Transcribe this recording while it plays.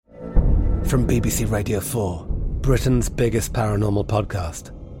From BBC Radio 4, Britain's biggest paranormal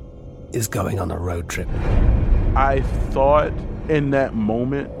podcast is going on a road trip. I thought in that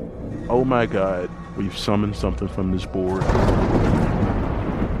moment, oh my God, we've summoned something from this board.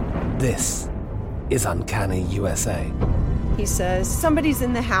 This is Uncanny USA. He says, somebody's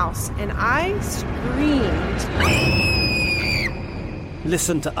in the house, and I screamed.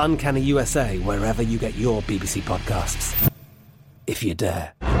 Listen to Uncanny USA wherever you get your BBC podcasts, if you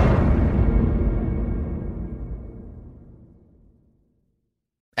dare.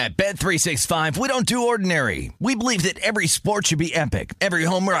 At Bet365, we don't do ordinary. We believe that every sport should be epic. Every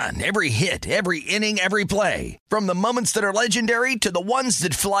home run, every hit, every inning, every play. From the moments that are legendary to the ones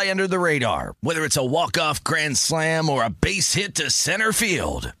that fly under the radar. Whether it's a walk-off grand slam or a base hit to center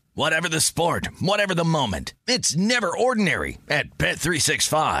field. Whatever the sport, whatever the moment. It's never ordinary at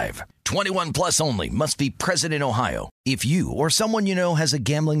Bet365. 21 plus only. Must be present in Ohio. If you or someone you know has a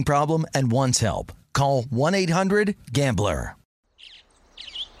gambling problem and wants help, call 1-800-GAMBLER.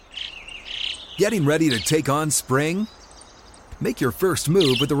 Getting ready to take on spring? Make your first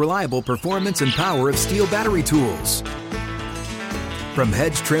move with the reliable performance and power of Steel battery tools. From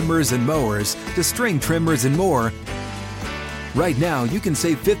hedge trimmers and mowers to string trimmers and more, right now you can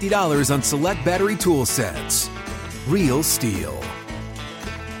save $50 on select battery tool sets. Real Steel.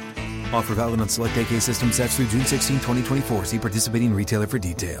 Offer valid on select AK system sets through June 16, 2024. See participating retailer for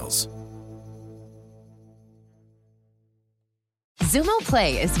details. Xumo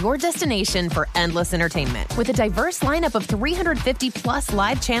Play is your destination for endless entertainment. With a diverse lineup of 350-plus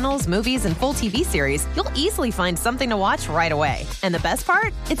live channels, movies, and full TV series, you'll easily find something to watch right away. And the best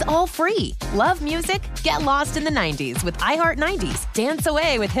part? It's all free. Love music? Get lost in the 90s with iHeart 90s, dance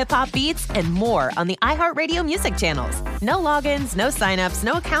away with hip-hop beats, and more on the iHeartRadio music channels. No logins, no signups,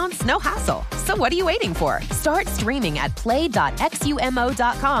 no accounts, no hassle. So what are you waiting for? Start streaming at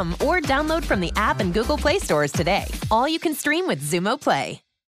play.xumo.com or download from the app and Google Play stores today. All you can stream with Xumo Play.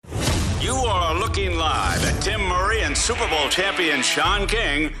 You are looking live at Tim Murray and Super Bowl champion Sean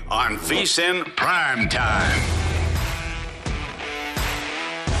King on VSiN Primetime.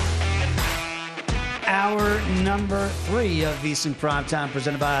 Hour number 3 of VSiN Primetime,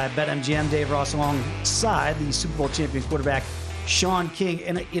 presented by BetMGM. Dave Ross alongside the Super Bowl champion quarterback Sean King.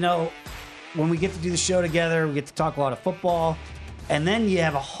 And, you know, when we get to do the show together, we get to talk a lot of football. And then you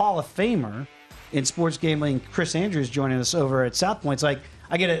have a Hall of Famer in sports gambling, Chris Andrews, joining us over at South Point. It's like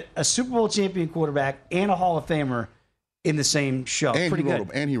I get a Super Bowl champion quarterback and a Hall of Famer in the same show. And Pretty good.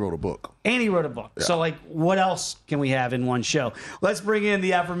 And he wrote a book. Yeah. So, like, what else can we have in one show? Let's bring in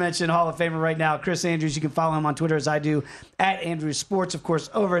the aforementioned Hall of Famer right now, Chris Andrews. You can follow him on Twitter, as I do, at Andrews Sports, of course,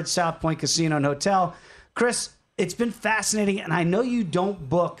 over at South Point Casino and Hotel. Chris, it's been fascinating, and I know you don't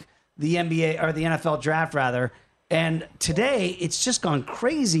book the NBA or the NFL draft, rather. And today, it's just gone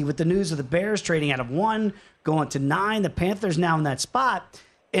crazy with the news of the Bears trading out of 1, going to 9. The Panthers now in that spot.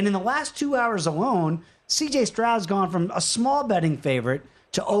 And in the last 2 hours alone, C.J. Stroud's gone from a small betting favorite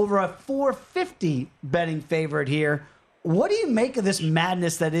to over a 450 betting favorite here. What do you make of this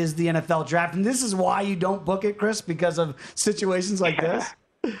madness that is the NFL draft? And this is why you don't book it, Chris, because of situations like this?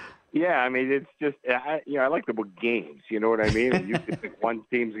 Yeah, I mean, it's just, I like to book games. You know what I mean? You think one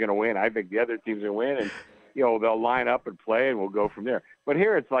team's going to win. I think the other team's going to win. And they'll line up and play, and we'll go from there. But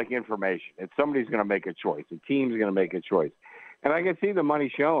here it's like information. It's somebody's going to make a choice. The team's going to make a choice. And I can see the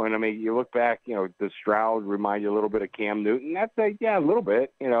money showing. I mean, you look back, does Stroud remind you a little bit of Cam Newton? I'd say, yeah, a little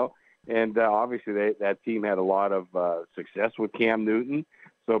bit, And obviously that team had a lot of success with Cam Newton.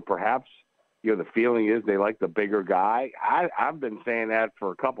 So perhaps, the feeling is they like the bigger guy. I've been saying that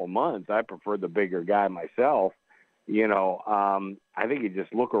for a couple months. I prefer the bigger guy myself. I think you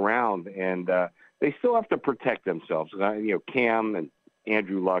just look around and they still have to protect themselves. Cam and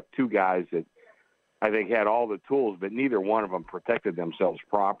Andrew Luck, two guys that I think had all the tools, but neither one of them protected themselves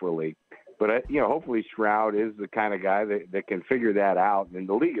properly. But, hopefully Stroud is the kind of guy that can figure that out. And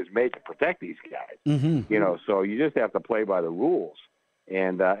the league is made to protect these guys, so you just have to play by the rules.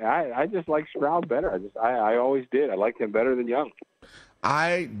 And I just like Stroud better. I always did. I liked him better than Young.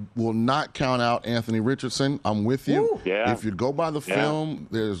 I will not count out Anthony Richardson. I'm with you. Ooh, yeah. If you go by the film,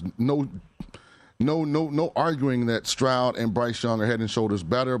 there's no arguing that Stroud and Bryce Young are head and shoulders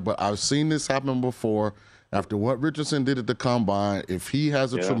better, but I've seen this happen before. After what Richardson did at the Combine, if he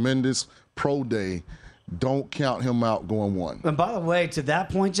has a tremendous pro day, don't count him out going 1. And by the way, to that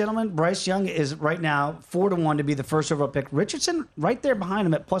point, gentlemen, Bryce Young is right now 4-1 to be the first overall pick. Richardson right there behind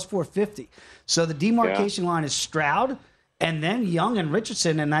him at plus 450. So the demarcation line is Stroud and then Young and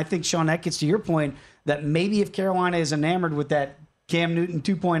Richardson. And I think, Sean, that gets to your point that maybe if Carolina is enamored with that Cam Newton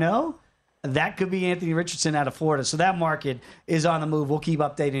 2.0, that could be Anthony Richardson out of Florida. So that market is on the move. We'll keep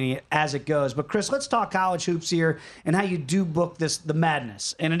updating it as it goes. But, Chris, let's talk college hoops here and how you do book the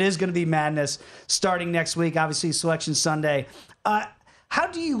madness. And it is going to be madness starting next week, obviously, Selection Sunday. How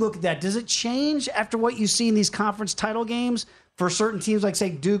do you look at that? Does it change after what you see in these conference title games for certain teams like, say,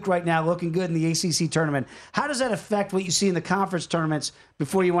 Duke right now looking good in the ACC tournament? How does that affect what you see in the conference tournaments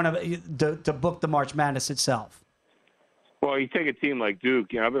before you want to book the March Madness itself? Well, you take a team like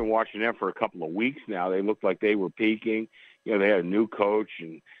Duke. I've been watching them for a couple of weeks now. They looked like they were peaking. They had a new coach,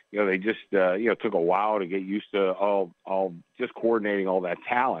 and they just took a while to get used to all just coordinating all that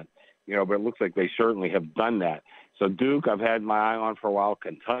talent. But it looks like they certainly have done that. So Duke, I've had my eye on for a while.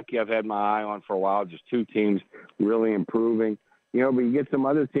 Kentucky, I've had my eye on for a while. Just two teams really improving. But you get some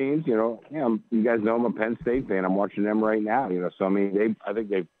other teams. You guys know I'm a Penn State fan. I'm watching them right now. So I mean,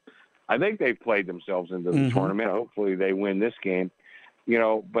 I think they've played themselves into the tournament. Hopefully, they win this game.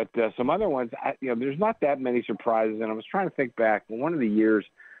 But some other ones. There's not that many surprises. And I was trying to think back. One of the years,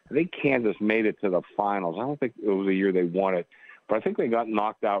 I think Kansas made it to the finals. I don't think it was the year they won it. But I think they got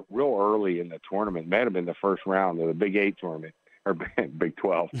knocked out real early in the tournament. It might have been the first round of the Big 8 tournament, or Big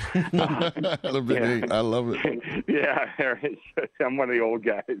 12. The Big 8. I love it. Yeah, I'm one of the old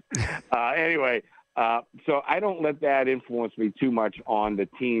guys. Anyway, so I don't let that influence me too much on the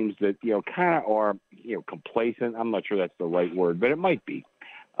teams that, kind of are, complacent. I'm not sure that's the right word, but it might be.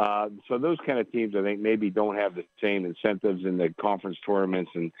 So those kind of teams, I think, maybe don't have the same incentives in the conference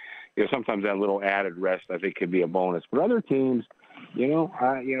tournaments, and sometimes that little added rest, I think, could be a bonus. But other teams,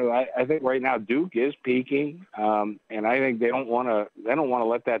 I think right now Duke is peaking, and I think they don't want to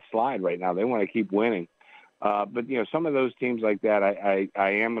let that slide right now. They want to keep winning. But some of those teams like that, I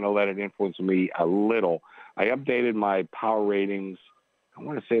am going to let it influence me a little. I updated my power ratings, I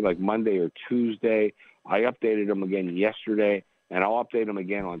want to say like Monday or Tuesday. I updated them again yesterday, and I'll update them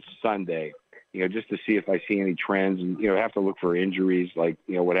again on Sunday, just to see if I see any trends, and, have to look for injuries like,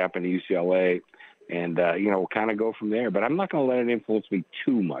 what happened to UCLA, and, we'll kind of go from there. But I'm not going to let it influence me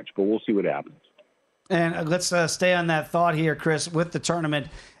too much, but we'll see what happens. And let's stay on that thought here, Chris, with the tournament.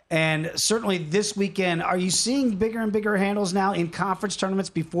 And certainly this weekend, are you seeing bigger and bigger handles now in conference tournaments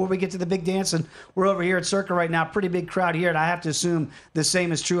before we get to the big dance? And we're over here at Circa right now, pretty big crowd here, and I have to assume the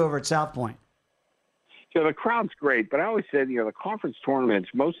same is true over at South Point. The crowd's great, but I always said, the conference tournaments,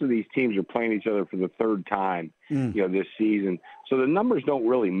 most of these teams are playing each other for the third time, this season. So the numbers don't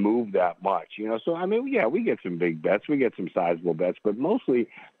really move that much, So, I mean, yeah, we get some big bets. We get some sizable bets, but mostly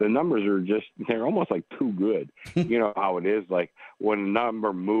the numbers are they're almost like too good. You know how it is. Like when a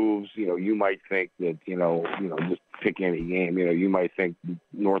number moves, you might think that, just pick any game. You might think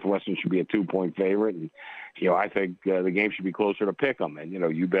Northwestern should be a 2-point favorite, and I think the game should be closer to pick 'em. And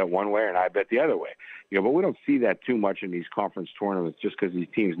you bet one way and I bet the other way. But we don't see that too much in these conference tournaments, just because these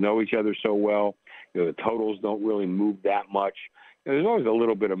teams know each other so well. The totals don't really move that much. There's always a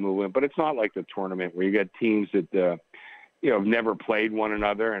little bit of movement, but it's not like the tournament where you got teams that have never played one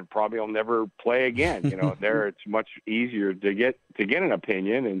another and probably will never play again. There it's much easier to get an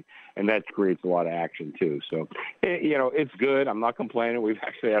opinion, and that creates a lot of action too. So, it's good. I'm not complaining. We've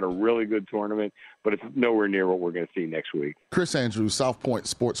actually had a really good tournament, but it's nowhere near what we're going to see next week. Chris Andrews, South Point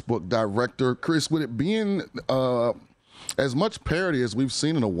Sportsbook Director. Chris, with it being as much parity as we've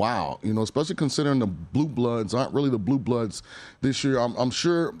seen in a while, especially considering the Blue Bloods aren't really the Blue Bloods this year. I'm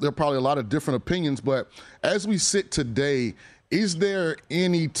sure there are probably a lot of different opinions, but as we sit today, is there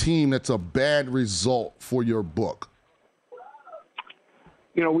any team that's a bad result for your book?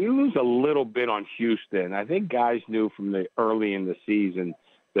 We lose a little bit on Houston. I think guys knew from the early in the season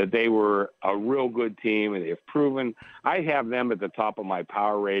that they were a real good team, and they've proven. I have them at the top of my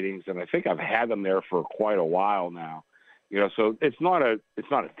power ratings, and I think I've had them there for quite a while now. So it's not a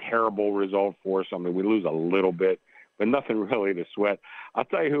terrible result for us. I mean, we lose a little bit, but nothing really to sweat. I'll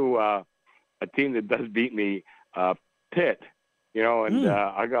tell you who a team that does beat me, Pitt.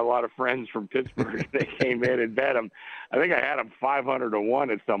 I got a lot of friends from Pittsburgh. They came in and bet them. I think I had them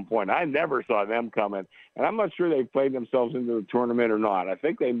 500-1 at some point. I never saw them coming, and I'm not sure they played themselves into the tournament or not. I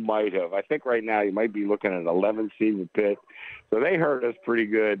think they might have. I think right now you might be looking at an 11 seed with Pitt. So they hurt us pretty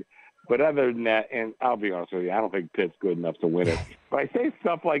good. But other than that, and I'll be honest with you, I don't think Pitt's good enough to win it. But I say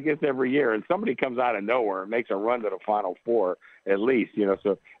stuff like this every year, and somebody comes out of nowhere and makes a run to the Final Four at least.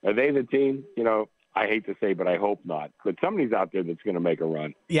 So are they the team? I hate to say, but I hope not. But somebody's out there that's going to make a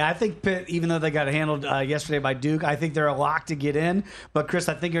run. Yeah, I think Pitt, even though they got handled yesterday by Duke, I think they're a lock to get in. But, Chris,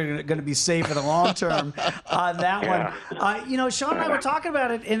 I think you're going to be safe in the long term on that one. Sean and I were talking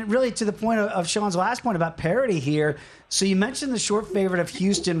about it, and really to the point of Sean's last point about parity here. So you mentioned the short favorite of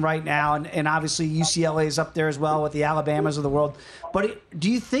Houston right now, and obviously UCLA is up there as well with the Alabamas of the world. But do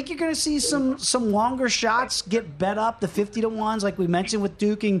you think you're going to see some longer shots get bet up, the 50-1s, like we mentioned with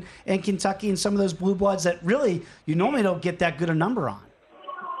Duke and Kentucky and some of those blue bloods that really you normally don't get that good a number on?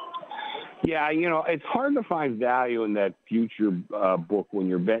 Yeah, it's hard to find value in that future book when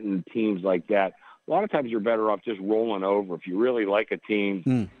you're betting teams like that. A lot of times you're better off just rolling over. If you really like a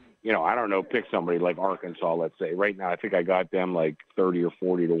team, I don't know, pick somebody like Arkansas, let's say. Right now I think I got them like 30 or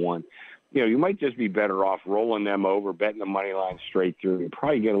 40-1. You might just be better off rolling them over, betting the money line straight through. You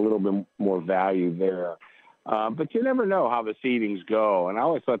probably get a little bit more value there. But you never know how the seedings go. And I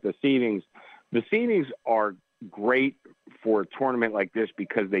always thought the seedings are great for a tournament like this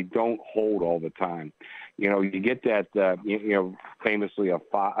because they don't hold all the time. You get that, famously a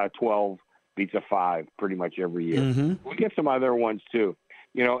 12 beats a 5 pretty much every year. Mm-hmm. We get some other ones too.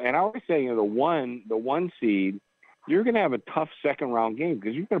 And I always say, the one seed, you're going to have a tough second-round game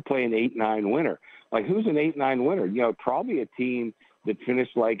because you're going to play an 8-9 winner. Like, who's an 8-9 winner? Probably a team that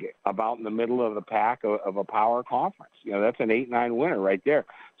finished, like, about in the middle of the pack of a power conference. That's an 8-9 winner right there.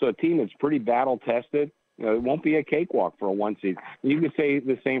 So a team that's pretty battle-tested, it won't be a cakewalk for a one seed. You could say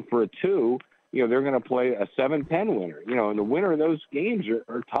the same for a 2. They're going to play a 7-10 winner. And the winner of those games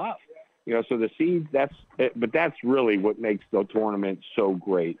are tough. So the seeds, but that's really what makes the tournament so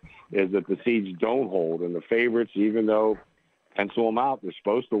great is that the seeds don't hold, and the favorites, even though pencil them out, they're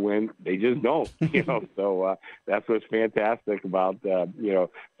supposed to win, they just don't. So that's what's fantastic about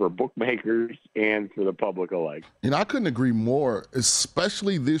for bookmakers and for the public alike. I couldn't agree more,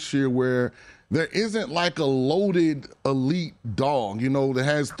 especially this year where there isn't like a loaded elite dog, that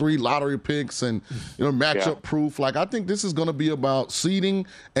has 3 lottery picks and, matchup proof. Like, I think this is going to be about seeding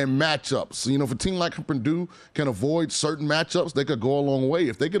and matchups. If a team like Purdue can avoid certain matchups, they could go a long way.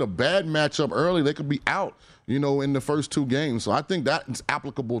 If they get a bad matchup early, they could be out, in the first 2 games. So I think that is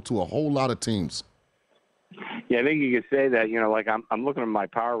applicable to a whole lot of teams. Yeah, I think you could say that, like I'm looking at my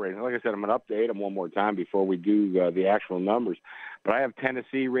power ratings. Like I said, I'm going to update them one more time before we do the actual numbers. But I have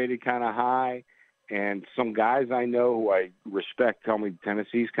Tennessee rated kind of high, and some guys I know who I respect tell me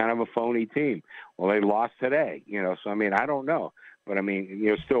Tennessee's kind of a phony team. Well, they lost today, so, I don't know. But,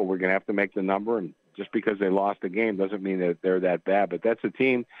 still, we're going to have to make the number, and just because they lost a game doesn't mean that they're that bad. But that's a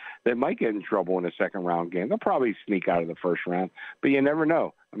team that might get in trouble in a second-round game. They'll probably sneak out of the first round, but you never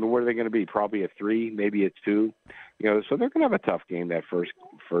know. What are they going to be? Probably a 3, maybe a 2. So they're going to have a tough game that first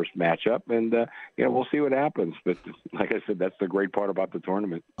matchup, and we'll see what happens. But like I said, that's the great part about the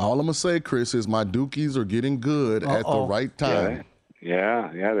tournament. All I'm gonna say, Chris, is my Dukies are getting good at the right time. Yeah,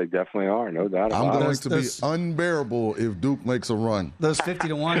 they definitely are, no doubt about it. I'm going to be unbearable if Duke makes a run. Those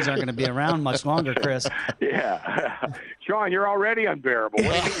 50-1s aren't going to be around much longer, Chris. Yeah. Sean, you're already unbearable.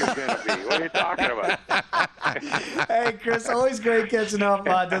 What do you think you're going to be? What are you talking about? Hey, Chris, always great catching up.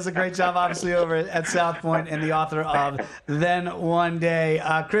 Does a great job, obviously, over at South Point, and the author of Then One Day.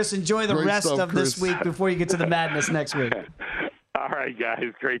 Chris, enjoy the rest of this week before you get to the madness next week. All right, guys.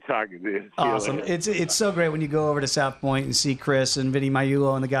 Great talking to you. Awesome. It's so great when you go over to South Point and see Chris and Vinny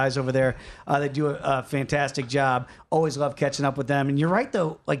Maiulo and the guys over there. They do a fantastic job. Always love catching up with them. And you're right,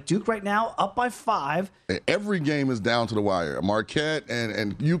 though. Like Duke right now, up by 5. Every game is down to the wire. Marquette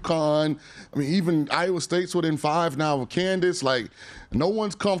and UConn. Even Iowa State's within 5 now with Kansas. No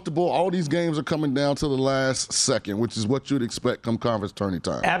one's comfortable. All these games are coming down to the last second, which is what you'd expect come conference tourney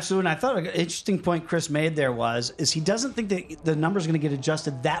time. Absolutely. And I thought an interesting point Chris made there is he doesn't think that the number's going to get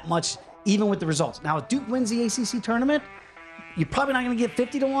adjusted that much, even with the results. Now, if Duke wins the ACC tournament, you're probably not going to get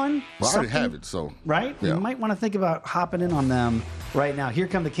 50-1. Well, I already have it, so. Right? Yeah. You might want to think about hopping in on them right now. Here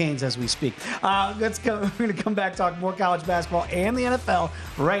come the Canes as we speak. We're going to come back, talk more college basketball and the NFL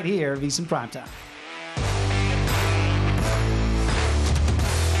right here at VSiN Primetime.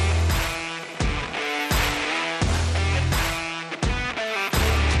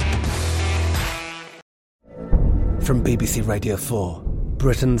 From BBC Radio 4,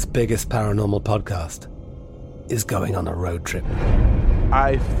 Britain's biggest paranormal podcast is going on a road trip.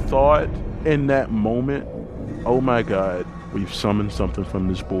 I thought in that moment, oh my God, we've summoned something from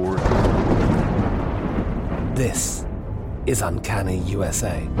this board. This is Uncanny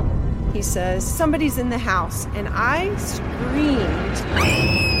USA. He says, somebody's in the house, and I screamed.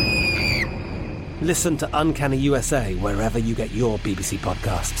 Listen to Uncanny USA wherever you get your BBC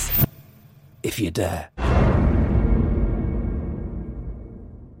podcasts, if you dare.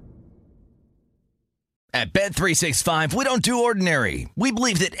 At Bet365, we don't do ordinary. We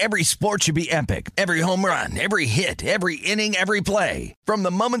believe that every sport should be epic. Every home run, every hit, every inning, every play. From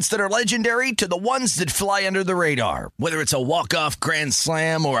the moments that are legendary to the ones that fly under the radar. Whether it's a walk-off grand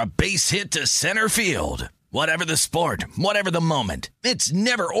slam or a base hit to center field. Whatever the sport, whatever the moment. It's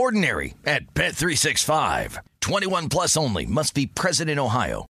never ordinary at Bet365. 21 plus only. Must be present in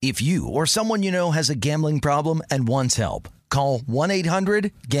Ohio. If you or someone you know has a gambling problem and wants help, call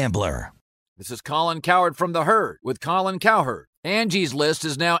 1-800-GAMBLER. This is Colin Cowherd from The Herd with Colin Cowherd. Angie's List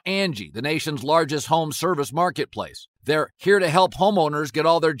is now Angie, the nation's largest home service marketplace. They're here to help homeowners get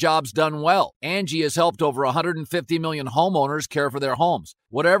all their jobs done well. Angie has helped over 150 million homeowners care for their homes.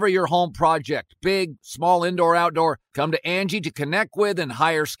 Whatever your home project, big, small, indoor, outdoor, come to Angie to connect with and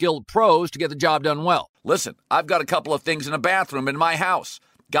hire skilled pros to get the job done well. Listen, I've got a couple of things in a bathroom in my house.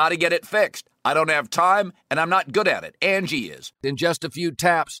 Got to get it fixed. I don't have time, and I'm not good at it. Angie is. In just a few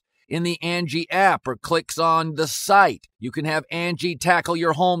taps, in the Angie app or clicks on the site, you can have Angie tackle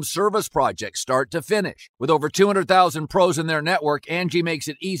your home service project start to finish. With over 200,000 pros in their network, Angie makes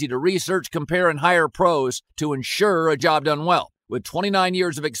it easy to research, compare, and hire pros to ensure a job done well. With 29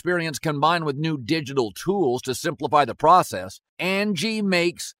 years of experience combined with new digital tools to simplify the process, Angie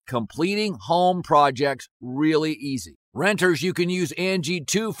makes completing home projects really easy. Renters, you can use Angie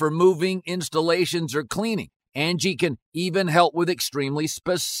too for moving, installations, or cleaning. Angie can even help with extremely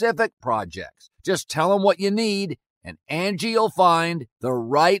specific projects. Just tell them what you need, and Angie will find the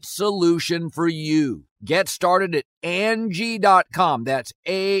right solution for you. Get started at Angie.com. That's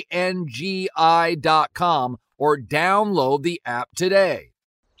ANGI.com, or download the app today.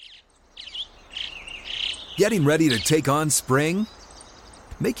 Getting ready to take on spring?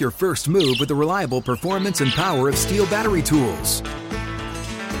 Make your first move with the reliable performance and power of Steel battery tools.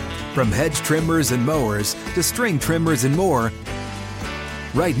 From hedge trimmers and mowers to string trimmers and more,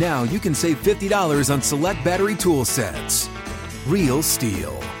 right now you can save $50 on select battery tool sets. Real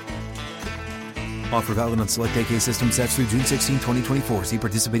Steel. Offer valid on select AK system sets through June 16, 2024. See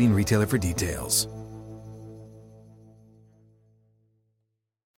participating retailer for details.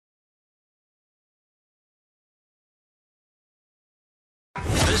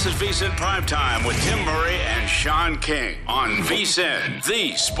 This is VSiN Primetime with Tim Murray and Sean King on VSiN,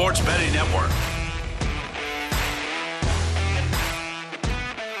 the Sports Betting Network.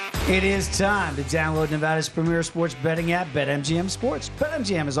 It is time to download Nevada's premier sports betting app, BetMGM Sports.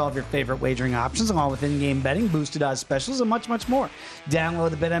 BetMGM has all of your favorite wagering options, along with in-game betting, boosted odds specials, and much, much more.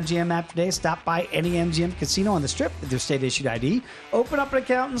 Download the BetMGM app today. Stop by any MGM casino on the Strip with your state-issued ID. Open up an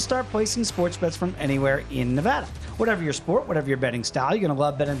account and start placing sports bets from anywhere in Nevada. Whatever your sport, whatever your betting style, you're going to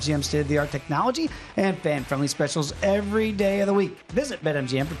love BetMGM's state-of-the-art technology and fan-friendly specials every day of the week. Visit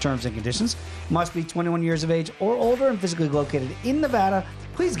BetMGM for terms and conditions. Must be 21 years of age or older and physically located in Nevada.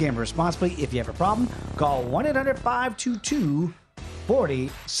 Please gamble responsibly. If you have a problem, call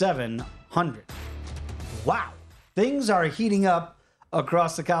 1-800-522-4700. Wow. Things are heating up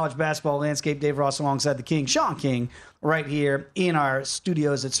across the college basketball landscape. Dave Ross alongside the King, Sean King, right here in our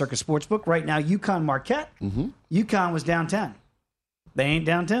studios at Circus Sportsbook. Right now, UConn Marquette. UConn was down 10. They ain't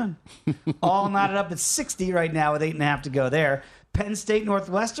down 10. All knotted up at 60 right now with 8.5 to go there. Penn State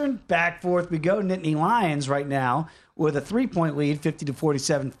Northwestern, back forth we go. Nittany Lions right now with a 3-point lead,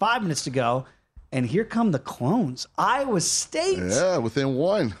 50-47, 5 minutes to go. And here come the Clones. Iowa State. Yeah, within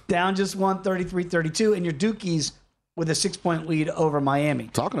one. Down just one, 33-32. And your Dukies with a 6-point lead over Miami.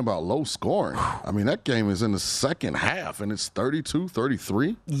 Talking about low scoring. I mean, that game is in the second half, and it's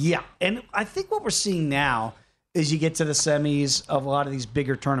 32-33. Yeah, and I think what we're seeing now is you get to the semis of a lot of these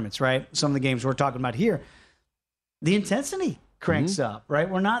bigger tournaments, right? Some of the games we're talking about here. The intensity cranks up, right?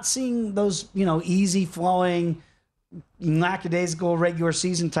 We're not seeing those, easy flowing, lackadaisical regular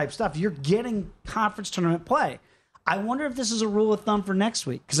season type stuff. You're getting conference tournament play. I wonder if this is a rule of thumb for next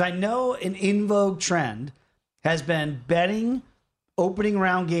week, because I know an in vogue trend has been betting opening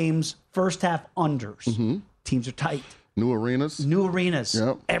round games first half unders. Teams are tight. New arenas.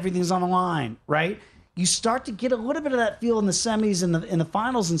 Yep. Everything's on the line, right? You start to get a little bit of that feel in the semis and in the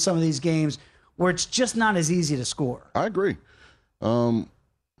finals in some of these games where it's just not as easy to score. I agree.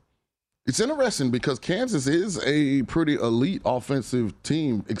 It's interesting because Kansas is a pretty elite offensive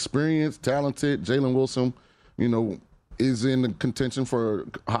team, experienced, talented. Jalen Wilson, is in the contention for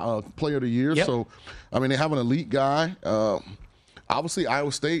Player of the Year. Yep. So, they have an elite guy. Obviously,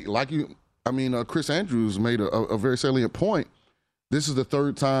 Iowa State, Chris Andrews made a very salient point. This is the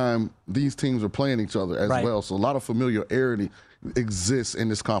third time these teams are playing each other as well. So a lot of familiarity exists in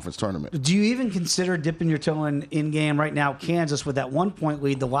this conference tournament. Do you even consider dipping your toe in game right now? Kansas with that 1-point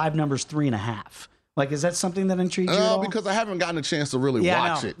lead, the live number's 3.5. Like, is that something that intrigues you at all? Because I haven't gotten a chance to really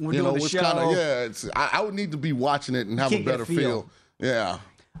watch it. We're doing the show. I would need to be watching it and have a better feel. Yeah.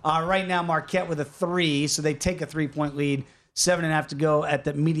 Right now, Marquette with a 3, so they take a 3-point lead. 7.5 to go at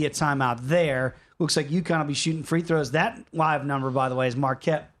the media timeout there. Looks like UConn will be shooting free throws. That live number, by the way, is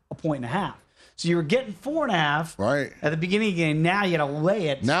Marquette 1.5. So you were getting 4.5 at the beginning of the game. Now you got to lay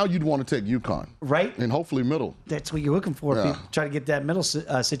it. Now you'd want to take UConn. Right. And hopefully middle. That's what you're looking for. Yeah. If you try to get that middle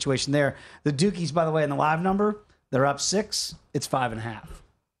situation there. The Dukies, by the way, in the live number, they're up 6. It's 5.5.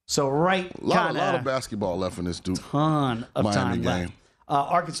 So a lot of basketball left in this Duke ton of Miami time game. left.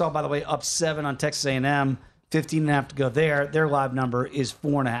 Arkansas, by the way, up 7 on Texas A&M. 15.5 to go there. Their live number is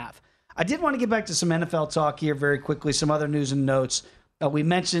 4.5. I did want to get back to some NFL talk here very quickly, some other news and notes. We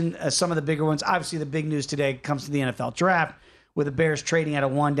mentioned some of the bigger ones. Obviously, the big news today comes to the NFL draft, with the Bears trading at a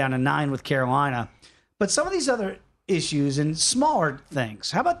 1 down to 9 with Carolina. But some of these other issues and smaller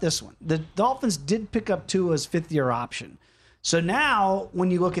things. How about this one? The Dolphins did pick up Tua's 5th-year option. So now,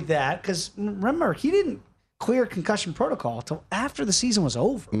 when you look at that, because remember, he didn't clear concussion protocol until after the season was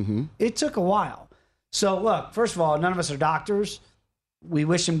over. Mm-hmm. It took a while. So, look, first of all, none of us are doctors. We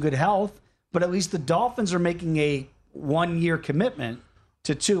wish him good health, but at least the Dolphins are making a 1-year commitment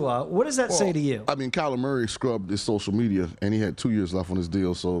to Tua. What does that say to you? I mean, Kyler Murray scrubbed his social media, and he had 2 years left on his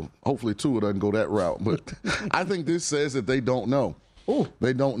deal, so hopefully Tua doesn't go that route. But I think this says that they don't know. Ooh.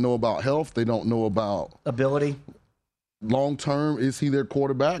 They don't know about health. They don't know about ability. Long term, is he their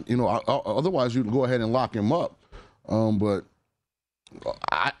quarterback? Otherwise you'd go ahead and lock him up. But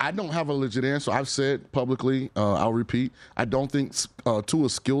I don't have a legit answer. I've said publicly, I'll repeat, I don't think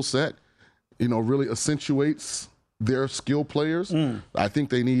Tua's skill set, really accentuates their skill players. I think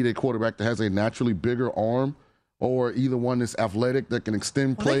they need a quarterback that has a naturally bigger arm, or either one that's athletic that can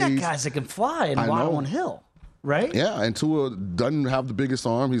extend plays. They got guys that can fly and waddle on hill, right? Yeah, and Tua doesn't have the biggest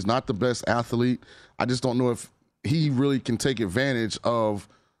arm. He's not the best athlete. I just don't know if he really can take advantage of,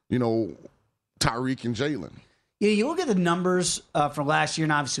 Tyreek and Jalen. Yeah, you look at the numbers from last year,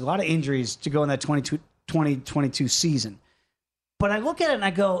 and obviously a lot of injuries to go in that 2022 season. But I look at it and I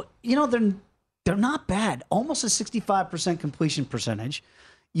go, they're not bad. Almost a 65% completion percentage.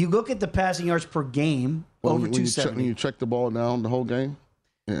 You look at the passing yards per game, over 270. When you check the ball down the whole game,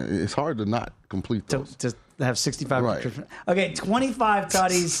 it's hard to not complete those. To have 65%. Right. Okay, 25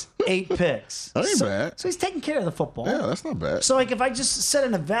 tutties, 8 picks. That ain't bad. So he's taking care of the football. Yeah, that's not bad. So, if I just set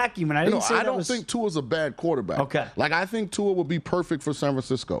in a vacuum and I didn't say I don't think Tua's a bad quarterback. Okay. I think Tua would be perfect for San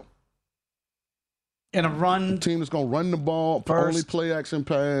Francisco. In a run. A team that's going to run the ball, first, only play action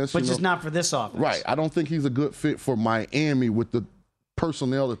pass. But just not for this offense. Right. I don't think he's a good fit for Miami with the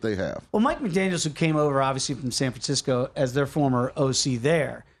personnel that they have. Well, Mike McDaniels, who came over, obviously, from San Francisco as their former OC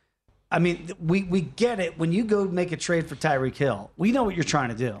there, I mean, we get it. When you go make a trade for Tyreek Hill, we know what you're trying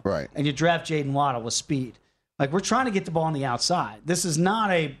to do. Right. And you draft Jaden Waddle with speed. We're trying to get the ball on the outside. This is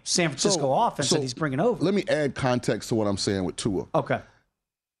not a San Francisco offense that he's bringing over. Let me add context to what I'm saying with Tua. Okay.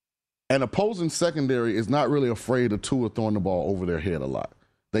 An opposing secondary is not really afraid of Tua throwing the ball over their head a lot.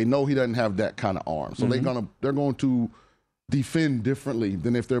 They know he doesn't have that kind of arm. So they're going to defend differently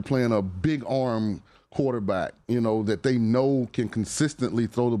than if they're playing a big arm quarterback, that they know can consistently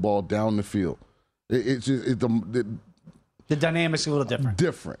throw the ball down the field. The dynamic's a little different.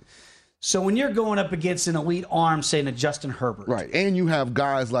 Different. So when you're going up against an elite arm, say, a Justin Herbert. Right, and you have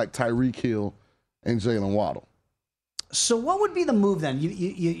guys like Tyreek Hill and Jalen Waddle. So what would be the move then?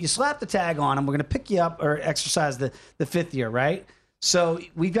 You slap the tag on him. We're going to pick you up or exercise the 5th year, right? So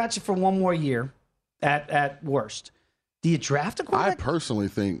we've got you for 1 more year at worst. Do you draft a quarterback? I personally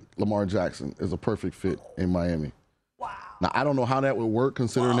think Lamar Jackson is a perfect fit in Miami. Wow. Now, I don't know how that would work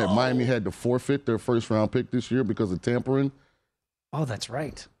considering that Miami had to forfeit their first-round pick this year because of tampering. Oh, that's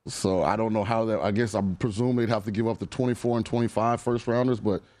right. So I don't know how that – I guess I presume they'd have to give up the 24 and 25 first-rounders,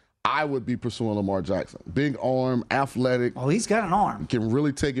 but I would be pursuing Lamar Jackson. Big arm, athletic. Oh, he's got an arm. Can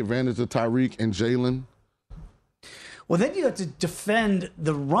really take advantage of Tyreek and Jalen. Well, then you have to defend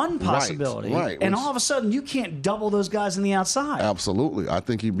the run possibility. Right. And all of a sudden, you can't double those guys on the outside. Absolutely. I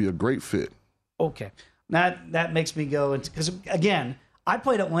think he'd be a great fit. Okay. That makes me go into – because, again, I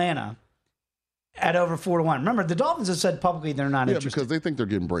played Atlanta at over 4-1. Remember, the Dolphins have said publicly they're not interested. Yeah, because they think they're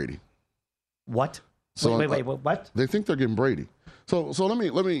getting Brady. What? So, wait, what? They think they're getting Brady. So let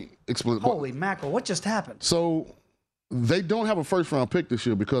me explain. Holy mackerel, what just happened? So they don't have a first-round pick this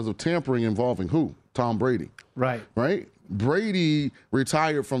year because of tampering involving who? Tom Brady. Right. Brady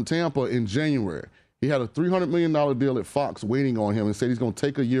retired from Tampa in January. He had a $300 million deal at Fox waiting on him and said he's going to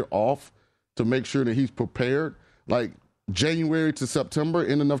take a year off to make sure that he's prepared. January to September,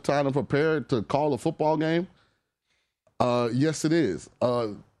 enough time to prepare to call a football game? Yes, it is.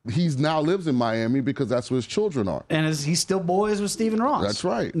 he now lives in Miami because that's where his children are. And he still boys with Stephen Ross. That's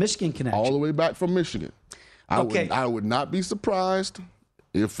right. Michigan connection. All the way back from Michigan. I would not be surprised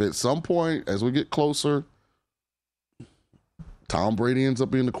if at some point, as we get closer, Tom Brady ends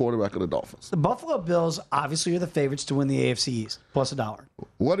up being the quarterback of the Dolphins. The Buffalo Bills obviously are the favorites to win the AFC East, plus $1.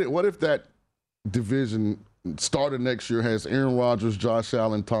 What if that division started next year has Aaron Rodgers, Josh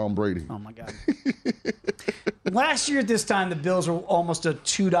Allen, Tom Brady? Oh, my God. Last year at this time, the Bills were almost a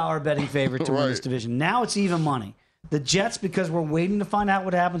 $2 betting favorite to win this division. Now it's even money. The Jets, because we're waiting to find out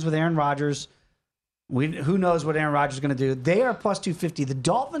what happens with Aaron Rodgers. Who knows what Aaron Rodgers is going to do? They are plus 250. The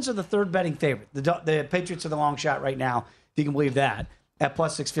Dolphins are the third betting favorite. The Patriots are the long shot right now, if you can believe that, at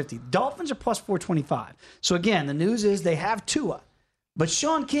plus 650. Dolphins are plus 425. So, again, the news is they have Tua. But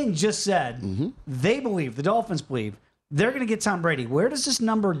Sean King just said they believe, the Dolphins believe, they're going to get Tom Brady. Where does this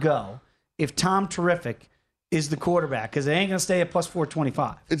number go if Tom Terrific is the quarterback? Because it ain't going to stay at plus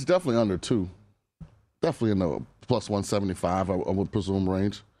 425. It's definitely under 2. Definitely in the plus 175, I would presume,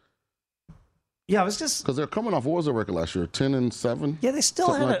 range. Yeah, it was just because they're coming off. What was their record last year? 10-7. Yeah, they still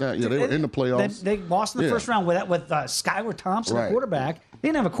something had like that. Yeah, they were in the playoffs. They lost in the first round with Skylar Thompson, the quarterback. They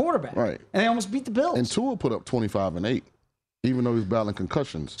didn't have a quarterback, right? And they almost beat the Bills. And Tua put up 25-8, even though he's battling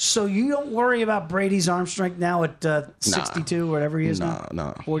concussions. So you don't worry about Brady's arm strength now at 62, whatever he is now.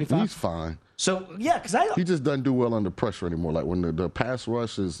 No, 45. He's fine. So yeah, because he just doesn't do well under pressure anymore. Like when the pass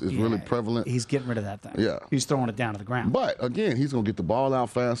rush is really prevalent. He's getting rid of that thing. Yeah, he's throwing it down to the ground. But again, he's gonna get the ball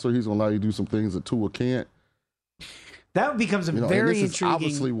out faster. He's gonna allow you to do some things that Tua can't. That becomes a very and this intriguing. is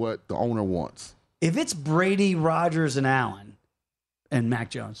obviously what the owner wants. If it's Brady, Rodgers, and Allen, and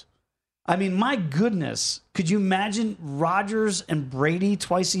Mac Jones, I mean, my goodness, could you imagine Rodgers and Brady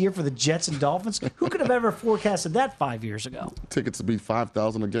twice a year for the Jets and Dolphins? Who could have ever forecasted that 5 years ago? Tickets to be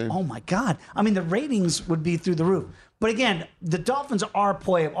 $5,000 a game. Oh my God! I mean, the ratings would be through the roof. But again, the Dolphins are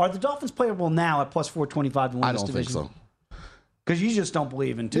playable. Are the Dolphins playable now at plus 425 to win this division? I don't think so. Because you just don't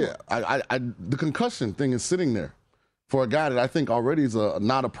believe in Tua. Yeah, the concussion thing is sitting there for a guy that I think already is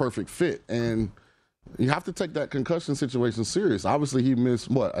not a perfect fit. And you have to take that concussion situation serious. Obviously, he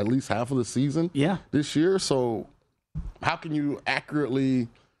missed, at least half of the season this year. So how can you accurately,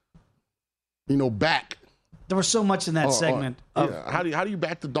 back? There was so much in that segment. How do you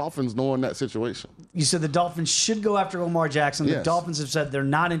back the Dolphins knowing that situation? You said the Dolphins should go after Lamar Jackson. Yes. The Dolphins have said they're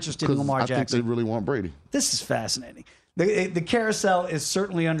not interested in Lamar Jackson. I think they really want Brady. This is fascinating. The carousel is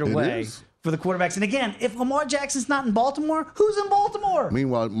certainly underway for the quarterbacks. And again, if Lamar Jackson's not in Baltimore, who's in Baltimore?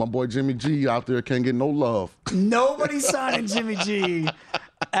 Meanwhile, my boy Jimmy G out there can't get no love. Nobody's signing Jimmy G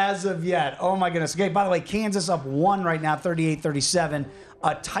as of yet. Oh, my goodness. Okay, by the way, Kansas up 1 right now, 38-37.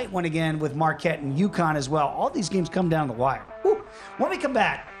 A tight one again with Marquette and UConn as well. All these games come down to the wire. Whew. When we come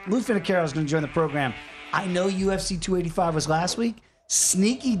back, Lou Finocchiaro is going to join the program. I know UFC 285 was last week.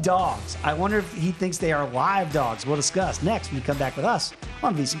 Sneaky dogs. I wonder if he thinks they are live dogs. We'll discuss next when you come back with us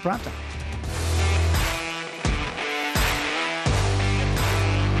on VSiN Primetime.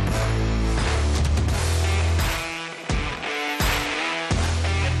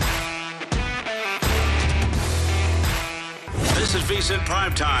 This is VSiN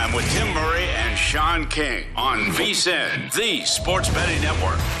Primetime with Tim Murray and Sean King on VSiN, the Sports Betting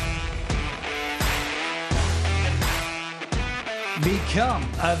Network. Become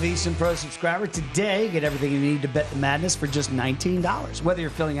a VSiN Pro subscriber today. Get everything you need to bet the madness for just $19. Whether you're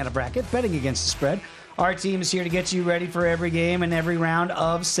filling out a bracket, betting against the spread, our team is here to get you ready for every game and every round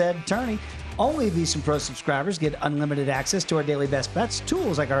of said tourney. Only VSiN Pro subscribers get unlimited access to our daily best bets,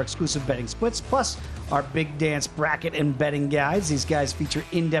 tools like our exclusive betting splits, plus our Big Dance bracket and betting guides. These guys feature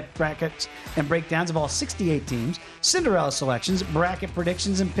in-depth brackets and breakdowns of all 68 teams, Cinderella selections, bracket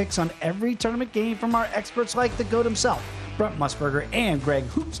predictions, and picks on every tournament game from our experts like the GOAT himself, Brent Musburger, and Greg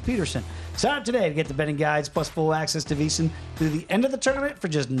Hoops Peterson. Sign up today to get the betting guides plus full access to VSiN through the end of the tournament for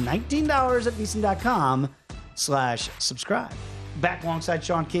just $19 at VSiN.com/subscribe. Back alongside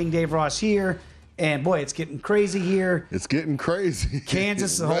Sean King, Dave Ross here. And boy, it's getting crazy here. It's getting crazy.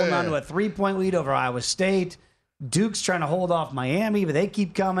 Kansas is holding on to a 3-point lead over Iowa State. Duke's trying to hold off Miami, but they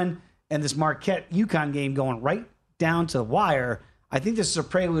keep coming. And this Marquette UConn game going right down to the wire. I think this is a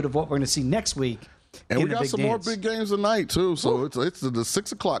prelude of what we're going to see next week. And we got some more big games tonight, too. So it's the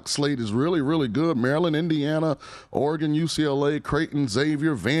 6 o'clock slate is really, really good. Maryland, Indiana, Oregon, UCLA, Creighton,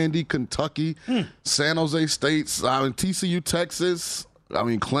 Xavier, Vandy, Kentucky, San Jose State, TCU, Texas,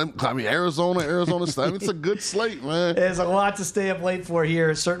 Arizona State. It's a good slate, man. There's a lot to stay up late for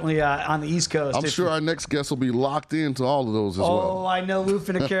here, certainly on the East Coast. I'm sure our next guest will be locked into all of those as well. Oh, I know Lou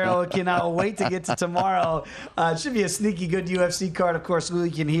Finocchiaro cannot wait to get to tomorrow. It should be a sneaky good UFC card. Of course, Lou,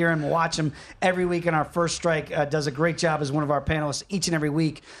 you can hear him, watch him every week on our First Strike. Does a great job as one of our panelists each and every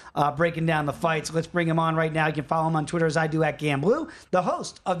week breaking down the fights. Let's bring him on right now. You can follow him on Twitter as I do at Gamblue, the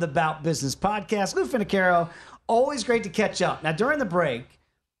host of the Bout Business podcast. Lou Finocchiaro, always great to catch up. Now, during the break,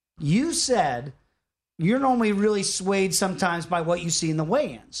 you said you're normally really swayed sometimes by what you see in the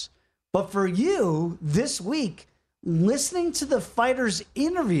weigh-ins. But for you, this week, listening to the fighters'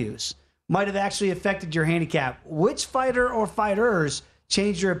 interviews might have actually affected your handicap. Which fighter or fighters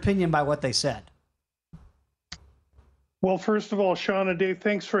changed your opinion by what they said? Well, first of all, Sean and Dave,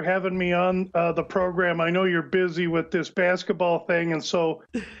 thanks for having me on the program. I know you're busy with this basketball thing, and so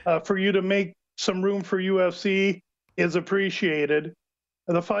for you to make some room for UFC is appreciated.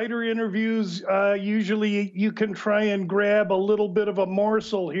 The fighter interviews, usually you can try and grab a little bit of a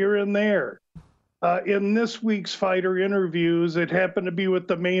morsel here and there. In this week's fighter interviews, it happened to be with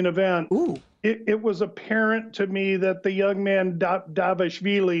the main event. It was apparent to me that the young man,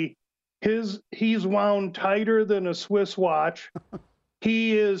 Dvalishvili, he's wound tighter than a Swiss watch.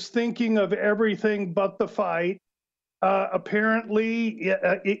 He is thinking of everything but the fight. Apparently,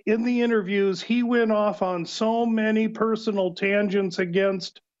 in the interviews, he went off on so many personal tangents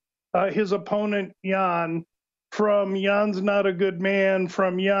against his opponent, Jan. From Jan's not a good man,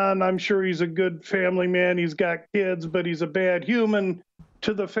 from Jan, I'm sure he's a good family man, he's got kids, but he's a bad human,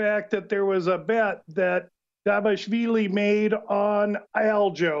 to the fact that there was a bet that Dvalishvili made on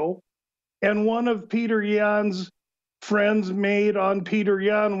Aljo, and one of Peter Jan's friends made on Peter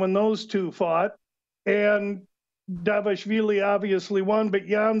Yan when those two fought. And Dvalishvili obviously won, but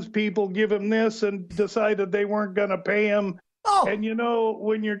Jan's people give him this and decided they weren't going to pay him. Oh. And you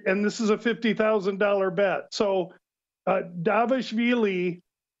know, and this is a $50,000 bet. So Dvalishvili,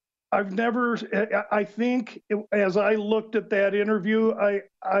 I think as I looked at that interview,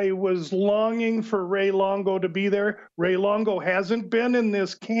 I was longing for Ray Longo to be there. Ray Longo hasn't been in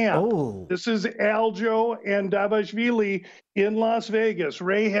this camp. Oh. This is Aljo and Dvalishvili in Las Vegas.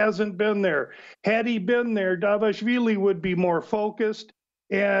 Ray hasn't been there. Had he been there, Dvalishvili would be more focused,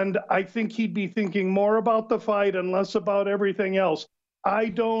 and I think he'd be thinking more about the fight and less about everything else.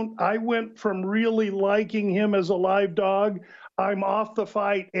 I went from really liking him as a live dog. I'm off the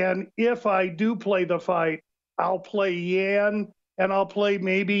fight, and if I do play the fight, I'll play Yan, and I'll play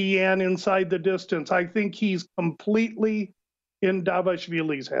maybe Yan inside the distance. I think he's completely in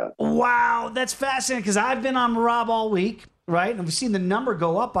Dvalishvili's head. Wow, that's fascinating, because I've been on Merab all week, right? And we've seen the number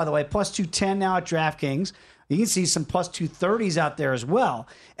go up, by the way, plus 210 now at DraftKings. You can see some plus 230s out there as well.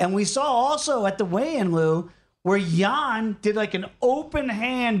 And we saw also at the weigh-in, Lou, where Yan did like an open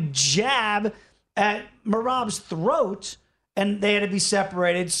hand jab at Merab's throat, and they had to be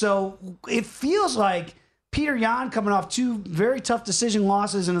separated. So it feels like Peter Yan, coming off two very tough decision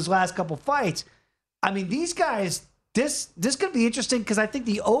losses in his last couple fights. I mean, these guys, this could be interesting, because I think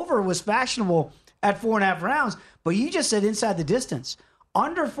the over was fashionable at 4.5 rounds, but you just said inside the distance.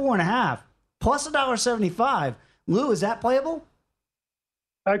 Under 4.5, plus $1.75. Lou, is that playable?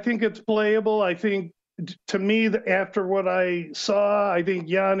 I think it's playable. I think, to me, after what I saw, I think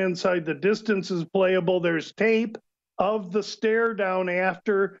Yan inside the distance is playable. There's tape of the stare down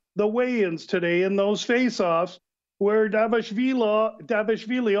after the weigh-ins today in those face-offs, where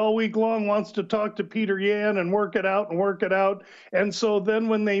Dvalishvili all week long wants to talk to Peter Yan and work it out. And so then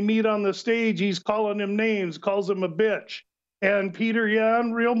when they meet on the stage, he's calling him names, calls him a bitch. And Peter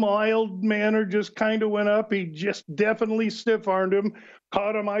Yan, real mild manner, just kind of went up. He just definitely stiff-armed him,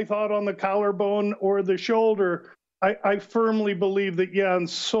 caught him, I thought, on the collarbone or the shoulder. I firmly believe that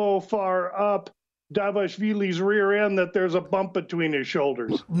Yan's so far up Dvalishvili's rear end that there's a bump between his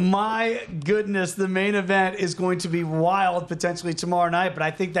shoulders. My goodness, the main event is going to be wild potentially tomorrow night, but I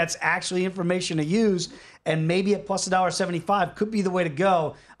think that's actually information to use, and maybe at plus $1.75 could be the way to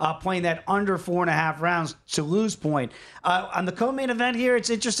go, playing that under 4.5 rounds to lose point. On the co-main event here, it's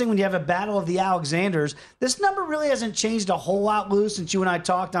interesting when you have a battle of the Alexanders. This number really hasn't changed a whole lot, Lou, since you and I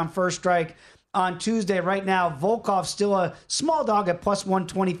talked on First Strike on Tuesday. Right now, Volkov still a small dog at plus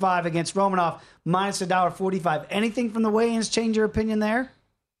 125 against Romanov, minus $1.45. Anything from the weigh-ins change your opinion there?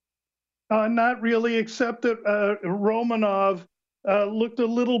 Not really, except that Romanov looked a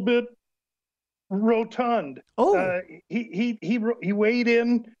little bit rotund. Oh, he weighed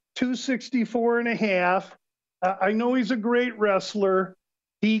in 264.5. I know he's a great wrestler.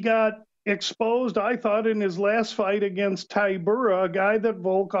 He got exposed, I thought, in his last fight against Tybura, a guy that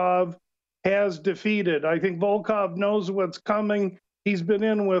Volkov has defeated. I think Volkov knows what's coming. He's been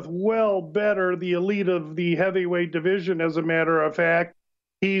in with well better, the elite of the heavyweight division, as a matter of fact.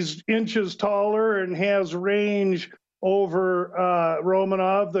 He's inches taller and has range over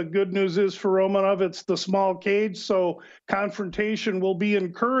Romanov. The good news is for Romanov, it's the small cage, so confrontation will be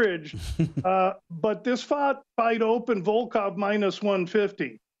encouraged. But this fight opened Volkov minus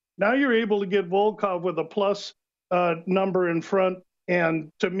 150. Now you're able to get Volkov with a plus number in front,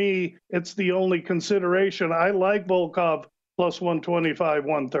 and to me, it's the only consideration. I like Volkov plus 125,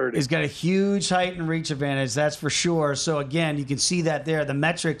 130. He's got a huge height and reach advantage, that's for sure. So, again, you can see that there. The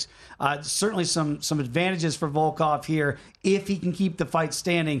metrics, certainly some advantages for Volkov here if he can keep the fight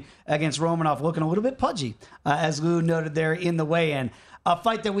standing against Romanov, looking a little bit pudgy, as Lou noted there in the weigh-in. A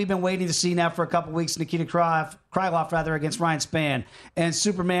fight that we've been waiting to see now for a couple weeks, Nikita Krylov against Ryan Spann. And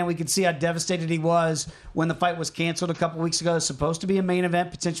Superman, we could see how devastated he was when the fight was canceled a couple weeks ago. It was supposed to be a main event,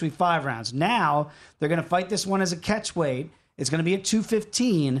 potentially 5 rounds. Now, they're going to fight this one as a catch weight. It's going to be at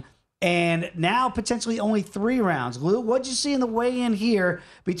 215, and now potentially only 3 rounds. Lou, what'd you see in the weigh-in here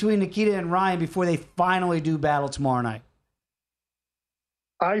between Nikita and Ryan before they finally do battle tomorrow night?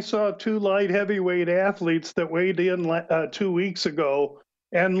 I saw 2 light heavyweight athletes that weighed in 2 weeks ago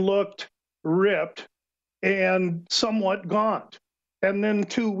and looked ripped and somewhat gaunt. And then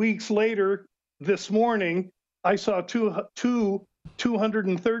 2 weeks later, this morning, I saw two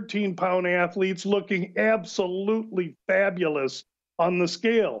 213-pound athletes looking absolutely fabulous on the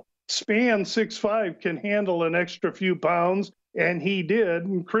scale. Spann, 6'5", can handle an extra few pounds, and he did,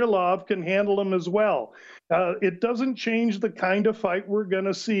 and Krylov can handle them as well. It doesn't change the kind of fight we're going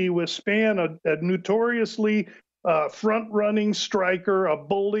to see with Spann, a notoriously front-running striker, a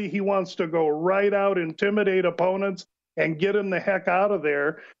bully. He wants to go right out, intimidate opponents, and get him the heck out of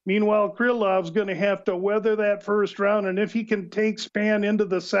there. Meanwhile, Krylov's going to have to weather that first round, and if he can take Spann into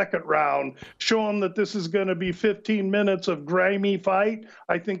the second round, show him that this is going to be 15 minutes of grimy fight,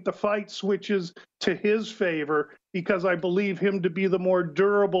 I think the fight switches to his favor because I believe him to be the more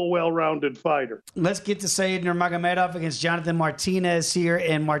durable, well-rounded fighter. Let's get to Said Nurmagomedov against Jonathan Martinez here,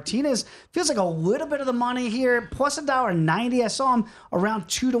 and Martinez feels like a little bit of the money here, plus $1.90. I saw him around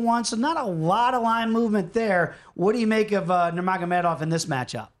 2-1, so not a lot of line movement there. What do you make of Nurmagomedov in this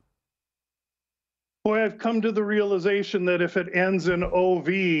matchup? Boy, I've come to the realization that if it ends in OV,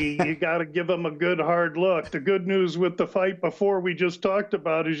 you got to give them a good hard look. The good news with the fight before we just talked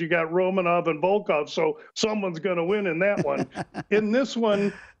about is you got Romanov and Volkov, so someone's going to win in that one. In this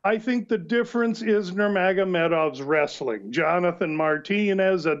one, I think the difference is Nurmagomedov's wrestling. Jonathan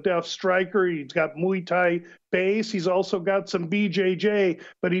Martinez, a deft striker. He's got Muay Thai base. He's also got some BJJ,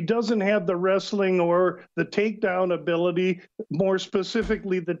 but he doesn't have the wrestling or the takedown ability, more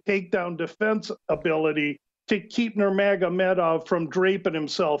specifically the takedown defense ability to keep Nurmagomedov from draping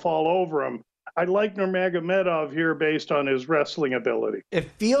himself all over him. I like Nurmagomedov here based on his wrestling ability.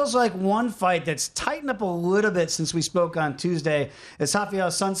 It feels like one fight that's tightened up a little bit since we spoke on Tuesday is Rafael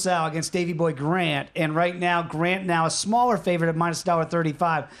Sunsao against Davey Boy Grant. And right now, Grant now a smaller favorite at minus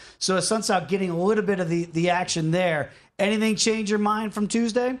 $1.35. So is Sunsao getting a little bit of the action there. Anything change your mind from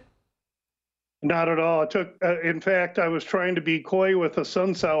Tuesday? Not at all. It took, in fact, I was trying to be coy with a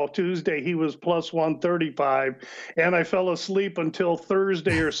Sunsao Tuesday. He was plus 135, and I fell asleep until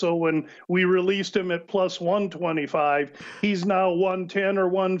Thursday or so when we released him at plus 125. He's now 110 or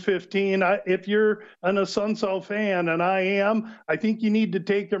 115. If you're a Sunsao fan, and I am, I think you need to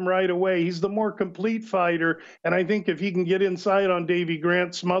take him right away. He's the more complete fighter, and I think if he can get inside on Davey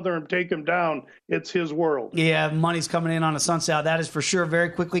Grant, smother him, take him down, it's his world. Yeah, money's coming in on a Sunsao. That is for sure. Very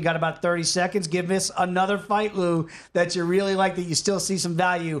quickly, got about 30 seconds. Give us another fight, Lou, that you really like, that you still see some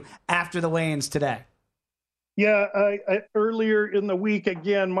value after the weigh-ins today. Yeah, earlier in the week,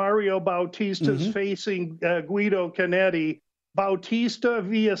 again, Mario Bautista's facing Guido Canetti. Bautista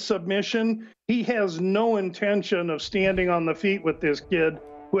via submission. He has no intention of standing on the feet with this kid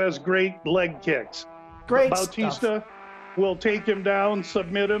who has great leg kicks. Bautista will take him down,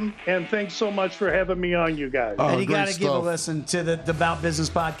 submit him, and thanks so much for having me on, you guys. And you got to give a listen to the Bout Business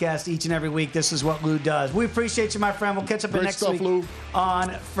podcast each and every week. This is what Lou does. We appreciate you, my friend. We'll catch up next week Lou. On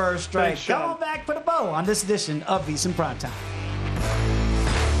First Strike. Come on back, put a bow on this edition of VSiN Primetime.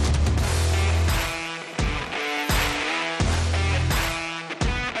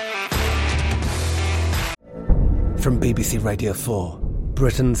 From BBC Radio 4,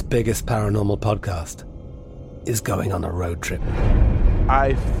 Britain's biggest paranormal podcast is going on a road trip.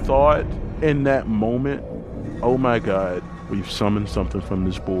 I thought in that moment, oh my God, we've summoned something from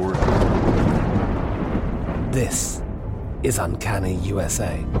this board. This is Uncanny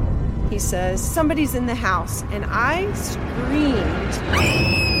USA. He says, somebody's in the house, and I screamed.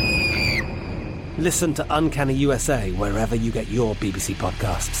 Listen to Uncanny USA wherever you get your BBC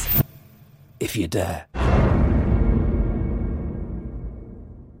podcasts, if you dare.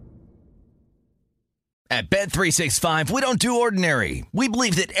 At Bet365, we don't do ordinary. We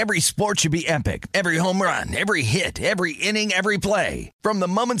believe that every sport should be epic. Every home run, every hit, every inning, every play. From the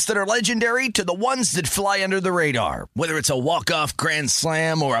moments that are legendary to the ones that fly under the radar. Whether it's a walk-off grand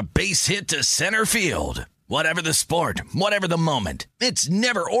slam or a base hit to center field. Whatever the sport, whatever the moment. It's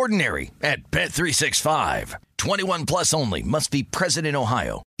never ordinary at Bet365. 21 plus only. Must be present in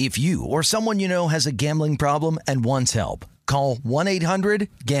Ohio. If you or someone you know has a gambling problem and wants help, call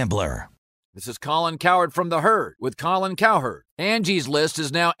 1-800-GAMBLER. This is Colin Cowherd from The Herd with Colin Cowherd. Angie's List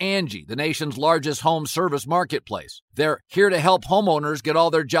is now Angie, the nation's largest home service marketplace. They're here to help homeowners get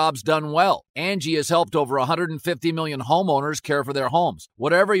all their jobs done well. Angie has helped over 150 million homeowners care for their homes.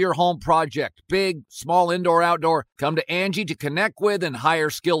 Whatever your home project, big, small, indoor, outdoor, come to Angie to connect with and hire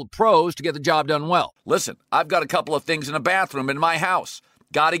skilled pros to get the job done well. Listen, I've got a couple of things in a bathroom in my house.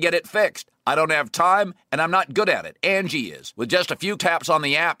 Got to get it fixed. I don't have time, and I'm not good at it. Angie is. With just a few taps on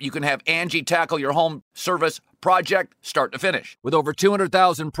the app, you can have Angie tackle your home service project start to finish. With over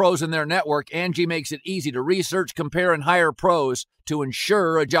 200,000 pros in their network, Angie makes it easy to research, compare, and hire pros to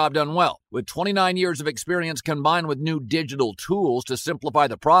ensure a job done well. With 29 years of experience combined with new digital tools to simplify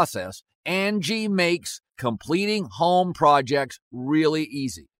the process, Angie makes completing home projects really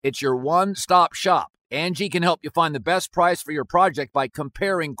easy. It's your one-stop shop. Angie can help you find the best price for your project by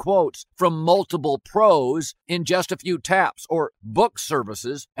comparing quotes from multiple pros in just a few taps, or book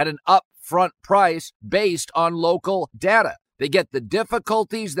services at an upfront price based on local data. They get the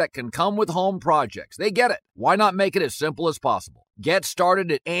difficulties that can come with home projects. They get it. Why not make it as simple as possible? Get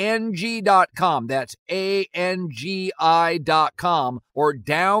started at Angie.com. That's ANGI.com, or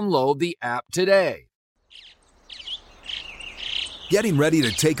download the app today. Getting ready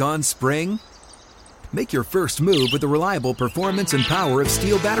to take on spring? Make your first move with the reliable performance and power of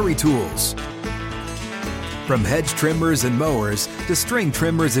Steel battery tools. From hedge trimmers and mowers to string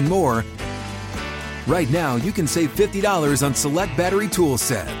trimmers and more, right now you can save $50 on select battery tool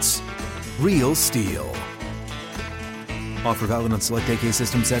sets. Real Steel. Offer valid on select AK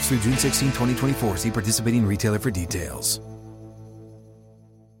system sets through June 16, 2024. See participating retailer for details.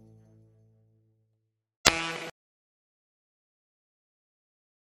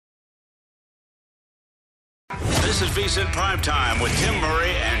 This is VSiN Primetime with Tim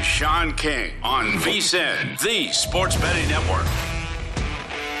Murray and Sean King on VSiN, the sports betting network.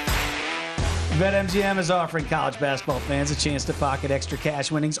 BetMGM is offering college basketball fans a chance to pocket extra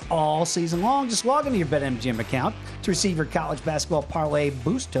cash winnings all season long. Just log into your BetMGM account to receive your college basketball parlay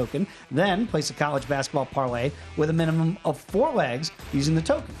boost token. Then place a college basketball parlay with a minimum of 4 legs using the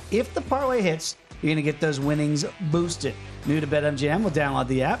token. If the parlay hits, you're going to get those winnings boosted. New to BetMGM, will download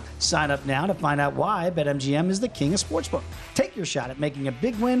the app. Sign up now to find out why BetMGM is the king of sportsbook. Take your shot at making a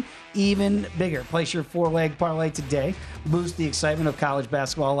big win even bigger. Place your 4-leg parlay today. Boost the excitement of college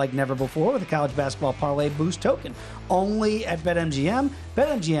basketball like never before with a college basketball parlay boost token. Only at BetMGM.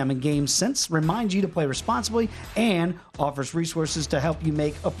 BetMGM and GameSense remind you to play responsibly and offers resources to help you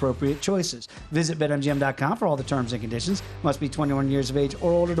make appropriate choices. Visit BetMGM.com for all the terms and conditions. Must be 21 years of age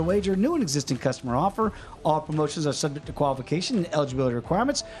or older to wager. New and existing customer offer. All promotions are subject to qualification and eligibility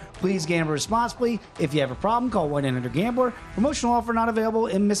requirements. Please gamble responsibly. If you have a problem, call 1-800-GAMBLER. Promotional offer not available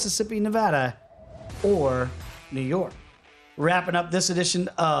in Mississippi, Nevada, or New York. Wrapping up this edition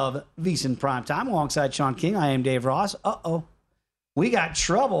of VSiN Primetime alongside Sean King, I am Dave Ross. We got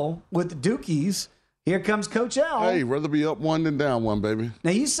trouble with the Dukies. Here comes Coach L. Hey, rather be up 1 than down 1, baby.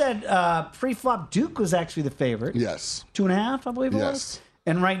 Now, you said pre-flop Duke was actually the favorite. Yes. 2.5, I believe it was.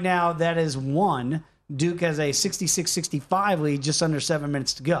 And right now, that is 1. Duke has a 66-65 lead, just under 7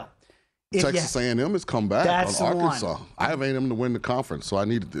 minutes to go. Texas A&M has come back on Arkansas. One. I have A&M to win the conference, so I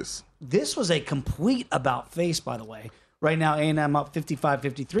needed this. This was a complete about-face, by the way. Right now, A&M up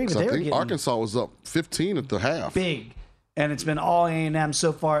 55-53, but I think Arkansas was up 15 at the half. Big. And it's been all A&M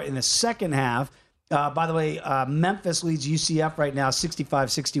so far in the second half. By the way, Memphis leads UCF right now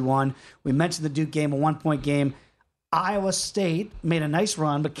 65-61. We mentioned the Duke game, a 1-point game. Iowa State made a nice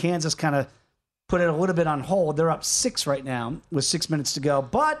run, but Kansas kind of put it a little bit on hold. They're up 6 right now with 6 minutes to go.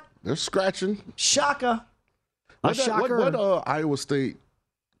 But they're scratching. Shaka. What Iowa State,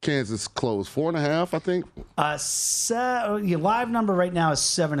 Kansas closed? 4.5, I think. Your live number right now is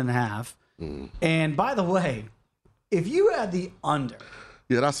 7.5. And by the way, if you had the under.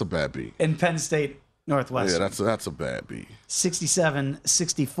 Yeah, that's a bad beat. In Penn State Northwestern. Yeah, that's a bad beat.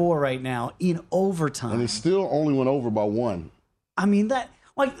 67-64 right now in overtime. And it still only went over by 1. I mean,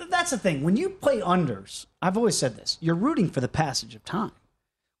 that's the thing. When you play unders, I've always said this, you're rooting for the passage of time.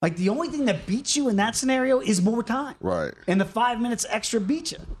 Like, the only thing that beats you in that scenario is more time. Right. And the 5 minutes extra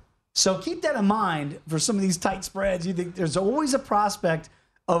beats you. So keep that in mind for some of these tight spreads. You think there's always a prospect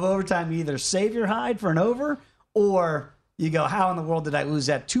of overtime. You either save your hide for an over, or you go, how in the world did I lose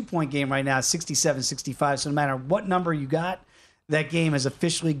that 2-point game right now, 67-65. So no matter what number you got, that game has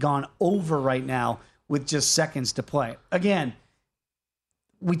officially gone over right now with just seconds to play. Again,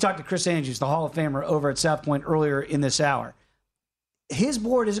 we talked to Chris Andrews, the Hall of Famer, over at South Point earlier in this hour. His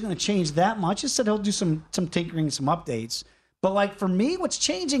board isn't going to change that much. He said he'll do some tinkering, some updates. But, like, for me, what's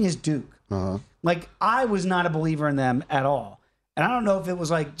changing is Duke. Uh-huh. Like, I was not a believer in them at all. And I don't know if it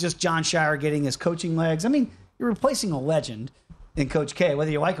was, like, just John Shire getting his coaching legs. I mean, you're replacing a legend in Coach K,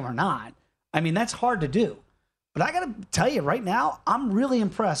 whether you like him or not. I mean, that's hard to do. But I got to tell you, right now, I'm really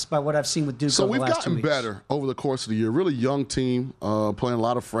impressed by what I've seen with Duke so over the last 2 weeks. So we've gotten better over the course of the year. Really young team, playing a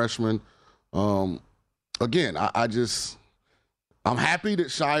lot of freshmen. Again, I'm happy that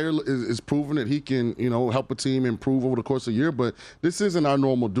Shire is proving that he can, help a team improve over the course of the year. But this isn't our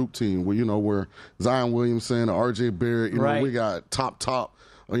normal Duke team where Zion Williamson, R.J. Barrett, right. We got top,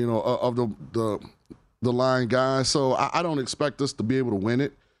 of the line guys. So I don't expect us to be able to win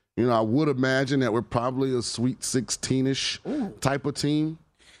it. I would imagine that we're probably a Sweet 16-ish type of team.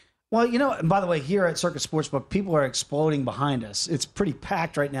 Well, and by the way, here at Circus Sportsbook, people are exploding behind us. It's pretty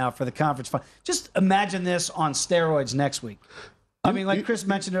packed right now for the conference final. Just imagine this on steroids next week. I mean, like Chris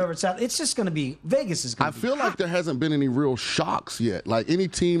mentioned over at South, it's just going to be, Vegas is going to be. I feel like there hasn't been any real shocks yet. Like any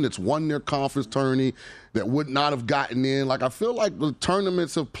team that's won their conference tourney that would not have gotten in. Like I feel like the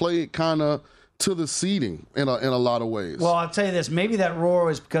tournaments have played kind of to the seeding in a lot of ways. Well, I'll tell you this. Maybe that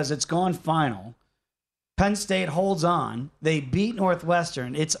roar is because it's gone final. Penn State holds on. They beat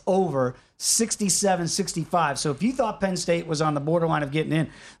Northwestern. It's over 67-65. So if you thought Penn State was on the borderline of getting in,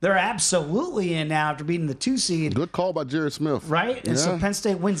 they're absolutely in now after beating the 2 seed. Good call by Jared Smith. Right? And so Penn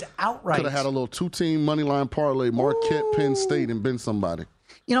State wins outright. Could have had a little 2-team money line parlay, Marquette, Penn State, and been somebody.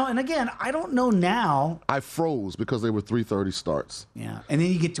 And again, I don't know now. I froze because they were 3:30 starts. Yeah. And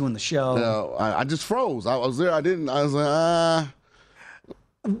then you get doing the show. Yeah, I just froze. I was there. I was like,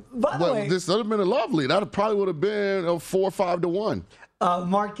 By the way, this would have been lovely. That probably would have been 4 or 5 to 1.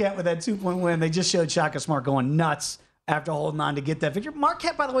 Marquette with that 2-point win. They just showed Shaka Smart going nuts after holding on to get that victory.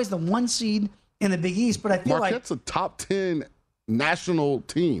 Marquette, by the way, is the 1 seed in the Big East, but I feel Marquette's a top 10 national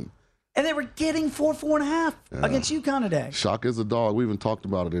team. And they were getting 4.5 against UConn today. Shaka is a dog. We even talked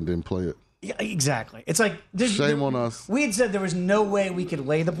about it and didn't play it. Yeah, exactly. It's like shame on us. We had said there was no way we could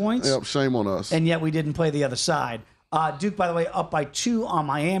lay the points. Yep, shame on us. And yet we didn't play the other side. Duke, by the way, up by 2 on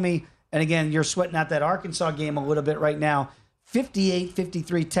Miami. And again, you're sweating out that Arkansas game a little bit right now.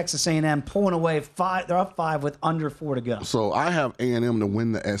 58-53, Texas A&M pulling away 5. They're up 5 with under 4 to go. So I have A&M to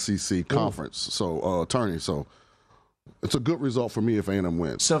win the SEC conference. So tourney. So it's a good result for me if A&M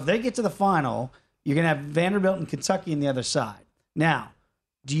wins. So if they get to the final, you're going to have Vanderbilt and Kentucky on the other side. Now,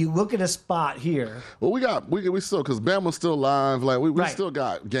 do you look at a spot here? Well, we still, because Bama's still live. Like we still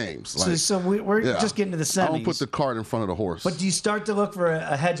got games. Like, so we're just getting to the semis. I don't put the cart in front of the horse. But do you start to look for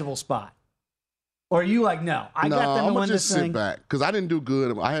a hedgeable spot? Or are you like, no, I got them to win this thing? I'm just sit back because I didn't do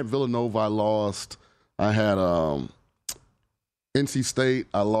good. I had Villanova, I lost. I had NC State,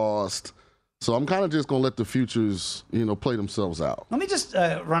 I lost. So I'm kind of just going to let the futures, play themselves out. Let me just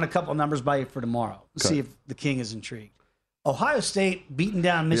run a couple of numbers by you for tomorrow. See if the king is intrigued. Ohio State beating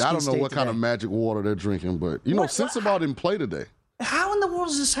down Michigan State. I don't know what kind of magic water they're drinking, but, Sensabaugh didn't play today. How in the world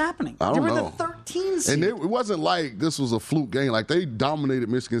is this happening? I don't know. They were the 13 seed. And it wasn't like this was a fluke game. Like, they dominated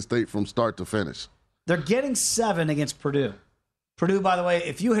Michigan State from start to finish. They're getting 7 against Purdue. Purdue, by the way,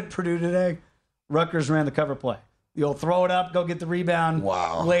 if you hit Purdue today, Rutgers ran the cover play. You'll throw it up, go get the rebound,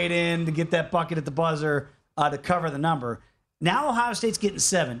 lay it in to get that bucket at the buzzer to cover the number. Now Ohio State's getting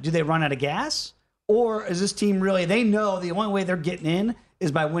 7. Do they run out of gas? Or is this team really, they know the only way they're getting in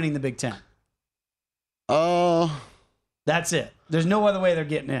is by winning the Big Ten? That's it. There's no other way they're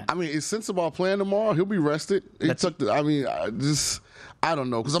getting in. I mean, is Sensabaugh playing tomorrow? He'll be rested. I don't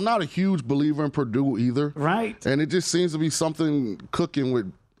know, because I'm not a huge believer in Purdue either. Right. And it just seems to be something cooking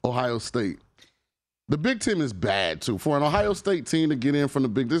with Ohio State. The Big Ten is bad, too. For an Ohio State team to get in from the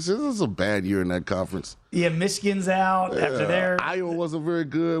Big Ten, this is a bad year in that conference. Yeah, Michigan's out after their... Iowa wasn't very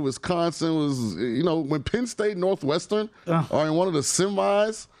good. Wisconsin was, when Penn State and Northwestern are in one of the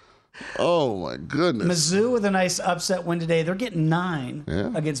semis, oh, my goodness. Mizzou with a nice upset win today. They're getting 9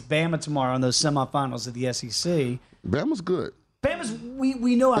 against Bama tomorrow in those semifinals of the SEC. Bama's good. Bama's,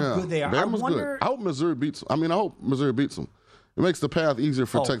 we know how good they are. Bama's good. I hope Missouri beats them. I hope Missouri beats them. It makes the path easier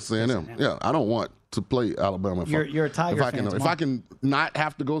for Texas A&M. Yeah, I don't want to play Alabama. You're a Tiger fan. If I can not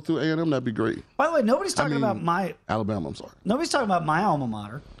have to go through A&M, that'd be great. By the way, nobody's talking about my Alabama. I'm sorry. Nobody's talking about my alma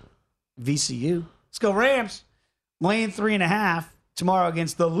mater, VCU. Let's go Rams. Laying 3.5 tomorrow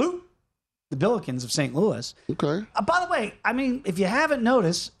against the Billikens of St. Louis. Okay. By the way, I mean, if you haven't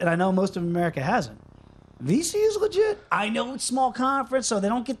noticed, and I know most of America hasn't, VCU is legit. I know it's small conference, so they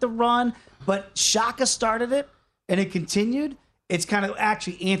don't get the run, but Shaka started it, and it continued. It's kind of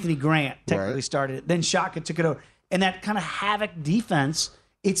actually Anthony Grant technically started it. Then Shaka took it over. And that kind of havoc defense,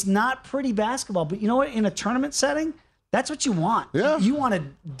 it's not pretty basketball, but you know what? In a tournament setting, that's what you want. Yeah. You want to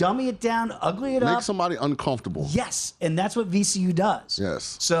dummy it down, ugly it up. Make somebody uncomfortable. Yes, and that's what VCU does.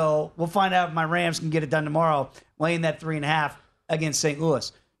 Yes. So we'll find out if my Rams can get it done tomorrow, laying that 3.5 against St.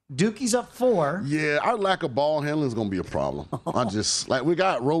 Louis. Dookie's up 4. Yeah, our lack of ball handling is going to be a problem. We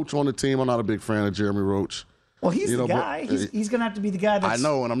got Roach on the team. I'm not a big fan of Jeremy Roach. Well, he's the guy. He's going to have to be the guy that's... I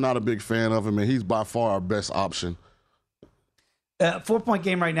know, and I'm not a big fan of him, and he's by far our best option. 4-point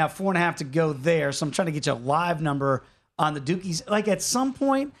game right now, 4.5 to go there. So I'm trying to get you a live number on the Dukies. Like at some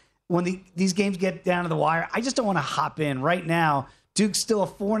point when these games get down to the wire, I just don't want to hop in. Right now, Duke's still a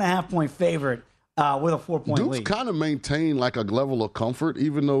 4.5-point favorite with a 4-point lead. Duke's kind of maintained like a level of comfort,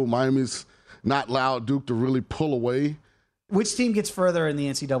 even though Miami's not allowed Duke to really pull away. Which team gets further in the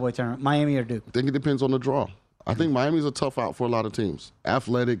NCAA tournament, Miami or Duke? I think it depends on the draw. I think Miami's a tough out for a lot of teams.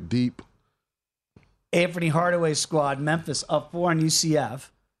 Athletic, deep. Anthony Hardaway's squad, Memphis, up 4 on UCF.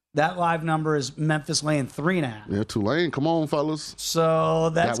 That live number is Memphis laying 3.5. Yeah, Tulane, come on, fellas.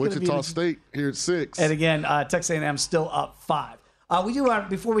 So that's going to be Wichita State here at 6. And again, Texas A&M still up 5. We do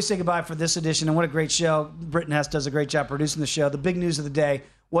before we say goodbye for this edition, and what a great show. Britton Hess does a great job producing the show. The big news of the day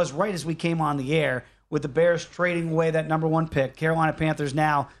was right as we came on the air with the Bears trading away that number 1 pick. Carolina Panthers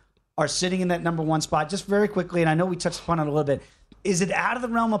now are sitting in that number 1 spot. Just very quickly, and I know we touched upon it a little bit, is it out of the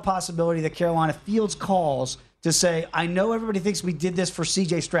realm of possibility that Carolina fields calls to say, I know everybody thinks we did this for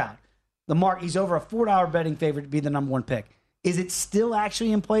C.J. Stroud. He's over a $4 betting favorite to be the number 1 pick. Is it still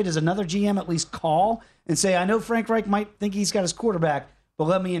actually in play? Does another GM at least call and say, I know Frank Reich might think he's got his quarterback, but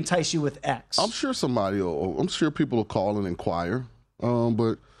let me entice you with X? I'm sure I'm sure people will call and inquire.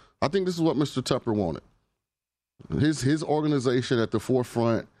 But I think this is what Mr. Tepper wanted. His organization at the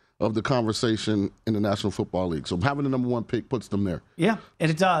forefront of the conversation in the National Football League. So having the number 1 pick puts them there. Yeah, and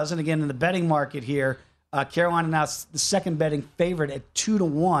it does. And again, in the betting market here, Carolina now the second betting favorite at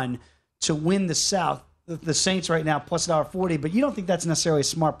 2-1 to win the South. The Saints right now plus $1.40, but you don't think that's necessarily a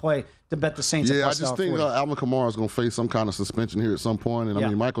smart play to bet the Saints at plus $1.40? Yeah, I just think Alvin Kamara is going to face some kind of suspension here at some point. And I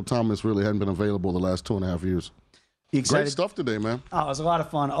mean, Michael Thomas really hadn't been available the last 2.5 years. Great stuff today, man. Oh, it was a lot of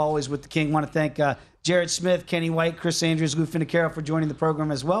fun, always with the King. Want to thank Jared Smith, Kenny White, Chris Andrews, Lou Finicaro for joining the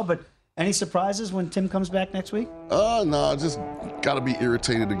program as well. But any surprises when Tim comes back next week? No, just got to be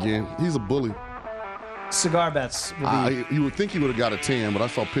irritated again. He's a bully. Cigar bets. You would think he would have got a 10, but I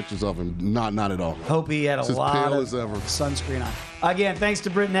saw pictures of him. Not at all. Hope he had a lot of sunscreen on. Again, thanks to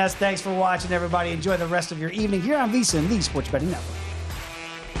Britton Hess. Thanks for watching, everybody. Enjoy the rest of your evening here on VSiN, the Sports Betting Network.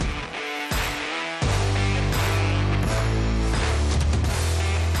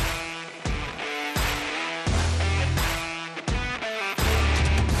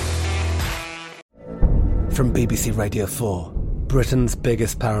 From BBC Radio 4, Britain's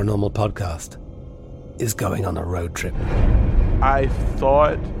biggest paranormal podcast is going on a road trip. I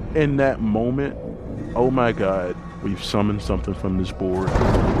thought in that moment, oh my God, we've summoned something from this board.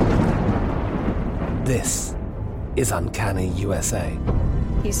 This is Uncanny USA.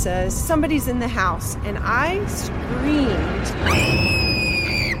 He says, somebody's in the house, and I screamed.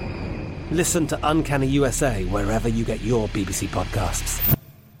 Listen to Uncanny USA wherever you get your BBC podcasts,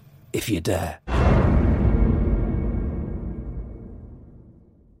 if you dare.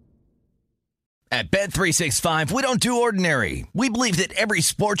 At Bet365, we don't do ordinary. We believe that every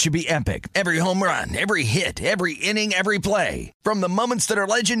sport should be epic. Every home run, every hit, every inning, every play. From the moments that are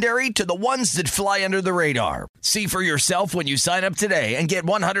legendary to the ones that fly under the radar. See for yourself when you sign up today and get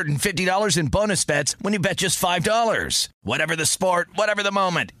 $150 in bonus bets when you bet just $5. Whatever the sport, whatever the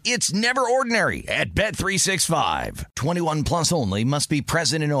moment, it's never ordinary at Bet365. 21 plus only. Must be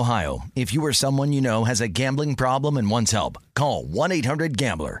present in Ohio. If you or someone you know has a gambling problem and wants help, call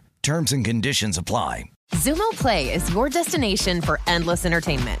 1-800-GAMBLER. Terms and conditions apply. Xumo Play is your destination for endless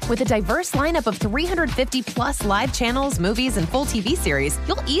entertainment. With a diverse lineup of 350 plus live channels, movies, and full TV series,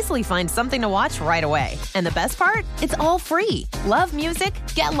 you'll easily find something to watch right away. And the best part? It's all free. Love music?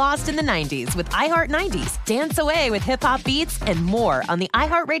 Get lost in the 90s with iHeart 90s, dance away with hip-hop beats, and more on the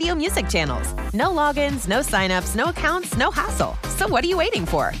iHeartRadio music channels. No logins, no signups, no accounts, no hassle. So what are you waiting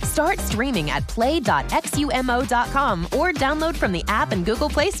for? Start streaming at play.xumo.com or download from the app and Google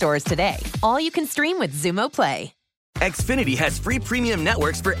Play stores today. All you can stream with Xumo Play. Xfinity has free premium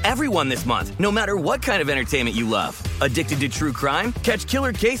networks for everyone this month, no matter what kind of entertainment you love. Addicted to true crime? Catch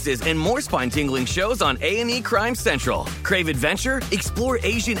killer cases and more spine-tingling shows on A&E Crime Central. Crave adventure? Explore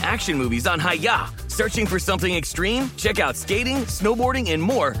Asian action movies on Hi-Ya. Searching for something extreme? Check out skating, snowboarding, and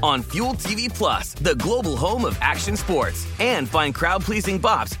more on Fuel TV Plus, the global home of action sports. And find crowd-pleasing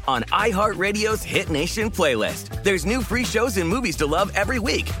bops on iHeartRadio's Hit Nation playlist. There's new free shows and movies to love every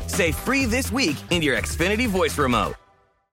week. Say free this week in your Xfinity voice remote.